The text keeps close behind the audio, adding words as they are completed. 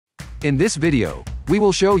In this video, we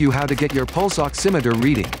will show you how to get your pulse oximeter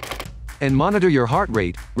reading and monitor your heart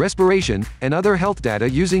rate, respiration, and other health data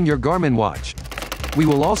using your Garmin watch. We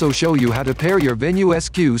will also show you how to pair your Venu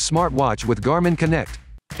Sq smartwatch with Garmin Connect,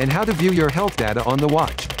 and how to view your health data on the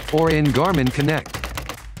watch, or in Garmin Connect.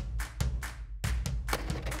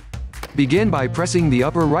 Begin by pressing the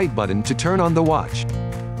upper right button to turn on the watch.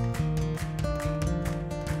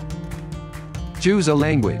 Choose a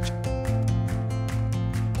language.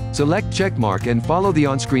 Select checkmark and follow the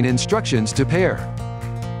on-screen instructions to pair.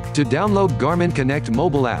 To download Garmin Connect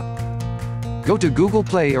Mobile app, go to Google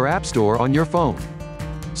Play or App Store on your phone.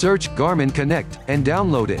 Search Garmin Connect and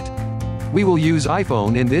download it. We will use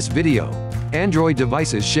iPhone in this video. Android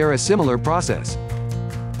devices share a similar process.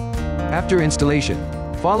 After installation,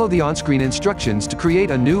 follow the on-screen instructions to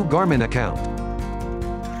create a new Garmin account.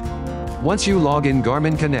 Once you log in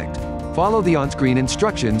Garmin Connect, follow the on-screen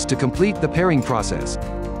instructions to complete the pairing process.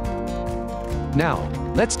 Now,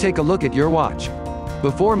 let's take a look at your watch.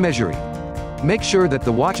 Before measuring, make sure that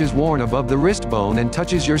the watch is worn above the wrist bone and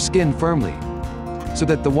touches your skin firmly, so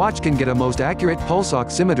that the watch can get a most accurate pulse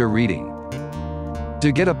oximeter reading.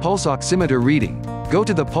 To get a pulse oximeter reading, go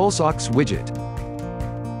to the Pulse Ox widget.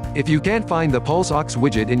 If you can't find the Pulse Ox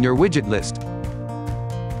widget in your widget list,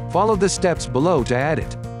 follow the steps below to add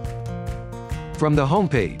it. From the home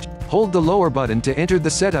page, hold the lower button to enter the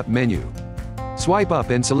setup menu. Swipe up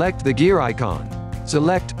and select the gear icon.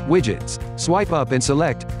 Select Widgets. Swipe up and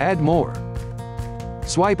select Add More.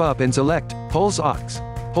 Swipe up and select Pulse Ox.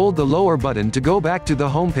 Hold the lower button to go back to the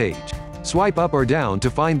home page. Swipe up or down to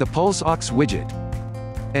find the Pulse Ox widget.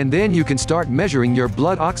 And then you can start measuring your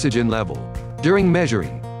blood oxygen level. During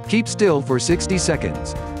measuring, keep still for 60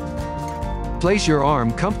 seconds. Place your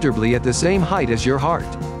arm comfortably at the same height as your heart.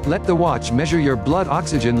 Let the watch measure your blood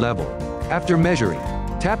oxygen level. After measuring,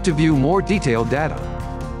 tap to view more detailed data.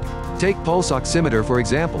 Take pulse oximeter for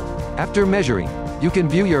example. After measuring, you can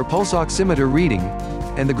view your pulse oximeter reading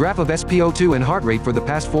and the graph of SpO2 and heart rate for the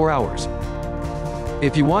past 4 hours.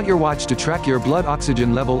 If you want your watch to track your blood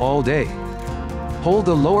oxygen level all day, hold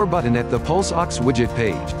the lower button at the Pulse Ox widget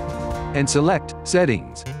page and select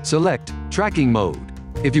Settings. Select Tracking Mode.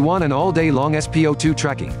 If you want an all-day long SpO2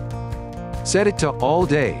 tracking, set it to All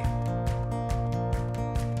Day.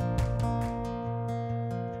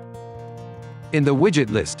 In the widget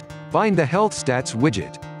list, find the Health Stats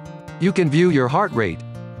widget. You can view your heart rate,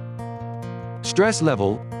 stress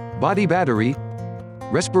level, body battery,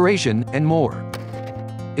 respiration, and more.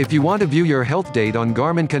 If you want to view your health data on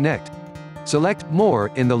Garmin Connect, select More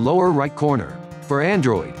in the lower right corner. For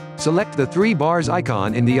Android, select the 3 bars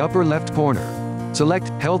icon in the upper left corner. Select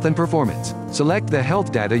Health and Performance. Select the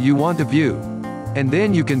health data you want to view, and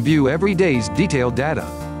then you can view every day's detailed data.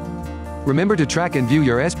 Remember to track and view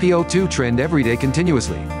your SpO2 trend every day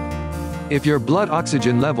continuously. If your blood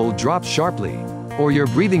oxygen level drops sharply, or your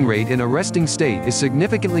breathing rate in a resting state is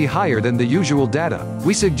significantly higher than the usual data,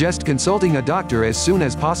 we suggest consulting a doctor as soon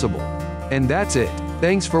as possible. And that's it.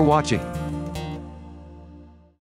 Thanks for watching.